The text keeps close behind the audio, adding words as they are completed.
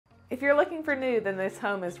If you're looking for new, then this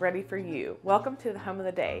home is ready for you. Welcome to the Home of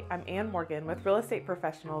the Day. I'm Ann Morgan with Real Estate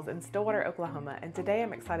Professionals in Stillwater, Oklahoma, and today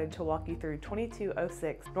I'm excited to walk you through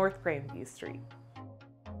 2206 North Grandview Street.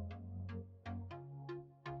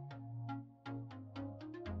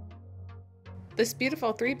 This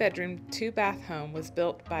beautiful 3-bedroom, 2-bath home was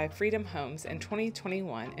built by Freedom Homes in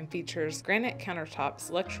 2021 and features granite countertops,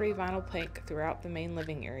 luxury vinyl plank throughout the main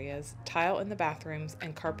living areas, tile in the bathrooms,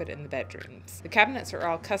 and carpet in the bedrooms. The cabinets are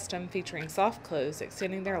all custom, featuring soft close,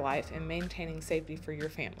 extending their life and maintaining safety for your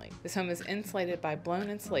family. This home is insulated by blown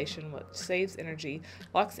insulation, which saves energy,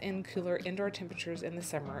 locks in cooler indoor temperatures in the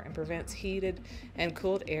summer, and prevents heated and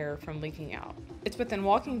cooled air from leaking out. It's within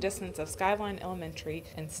walking distance of Skyline Elementary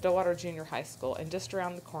and Stillwater Junior High School, and just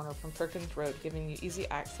around the corner from Perkins Rd, giving you easy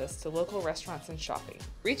access to local restaurants and shopping.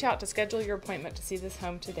 Reach out to schedule your appointment to see this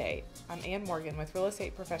home today. I'm Ann Morgan with Real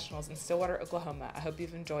Estate Professionals in Stillwater, Oklahoma. I hope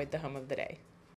you've enjoyed the Home of the Day.